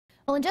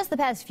Well, in just the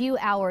past few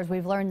hours,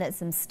 we've learned that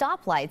some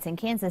stoplights in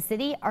Kansas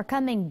City are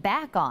coming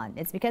back on.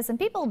 It's because some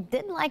people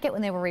didn't like it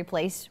when they were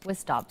replaced with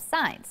stop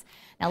signs.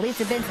 Now,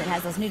 Lisa Benson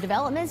has those new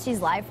developments.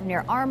 She's live from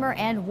near Armour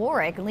and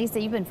Warwick. And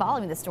Lisa, you've been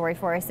following the story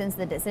for us since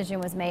the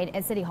decision was made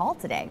at City Hall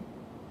today.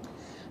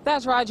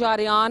 That's right,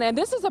 Jadian. And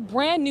this is a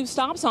brand new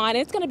stop sign.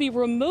 It's going to be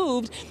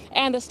removed,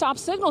 and the stop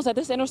signals at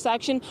this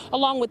intersection,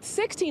 along with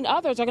 16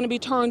 others, are going to be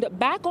turned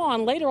back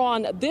on later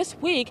on this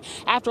week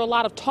after a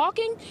lot of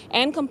talking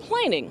and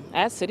complaining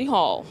at City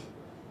Hall.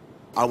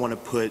 I want to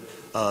put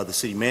the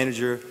city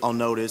manager on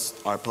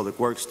notice, our public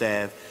works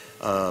staff,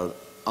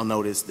 on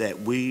notice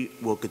that we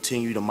will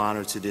continue to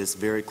monitor this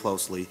very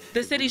closely.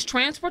 The city's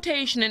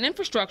Transportation and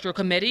Infrastructure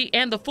Committee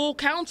and the full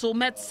council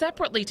met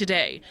separately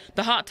today.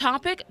 The hot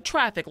topic,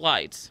 traffic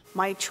lights.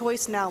 My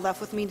choice now left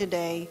with me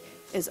today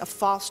is a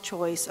false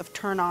choice of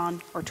turn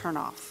on or turn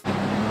off.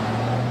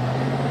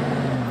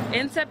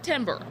 In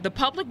September, the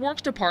Public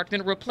Works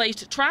Department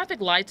replaced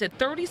traffic lights at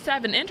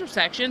 37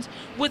 intersections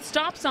with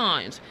stop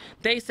signs.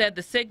 They said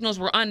the signals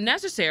were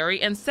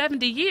unnecessary and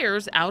 70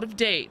 years out of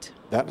date.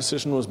 That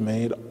decision was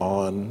made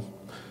on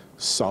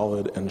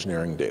solid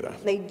engineering data.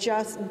 They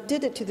just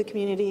did it to the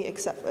community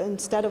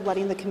instead of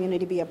letting the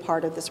community be a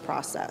part of this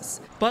process.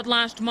 But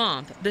last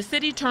month, the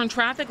city turned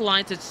traffic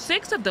lights at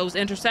 6 of those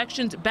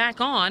intersections back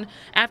on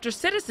after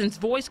citizens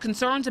voiced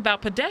concerns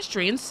about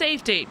pedestrian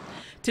safety.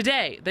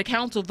 Today, the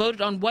council voted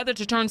on whether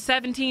to turn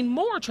 17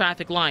 more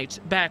traffic lights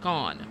back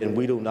on. And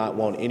we do not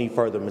want any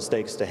further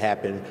mistakes to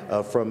happen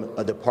from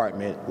a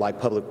department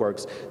like Public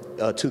Works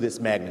to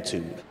this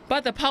magnitude.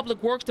 But the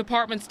Public Works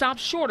Department stopped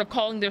short of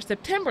calling their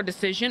September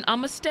decision a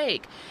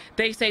mistake.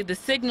 They say the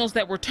signals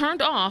that were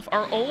turned off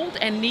are old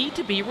and need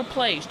to be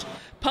replaced.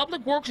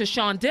 Public Works'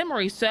 Sean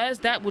Demery says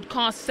that would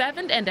cost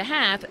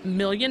 $7.5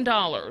 million.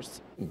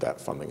 That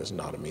funding is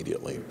not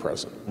immediately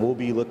present. We'll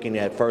be looking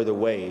at further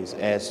ways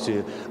as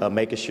to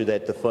making sure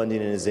that the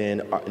funding is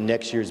in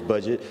next year's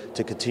budget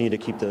to continue to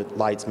keep the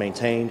lights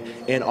maintained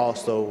and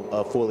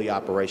also fully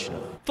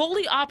operational.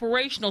 Fully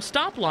operational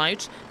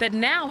stoplights that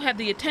now have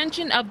the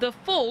attention of the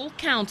full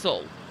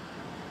council.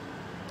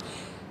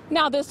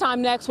 Now, this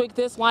time next week,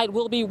 this light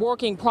will be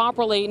working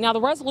properly. Now,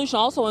 the resolution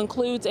also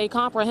includes a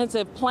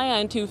comprehensive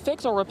plan to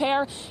fix or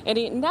repair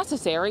any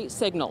necessary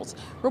signals.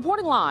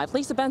 Reporting live,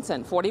 Lisa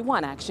Benson,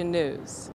 41 Action News.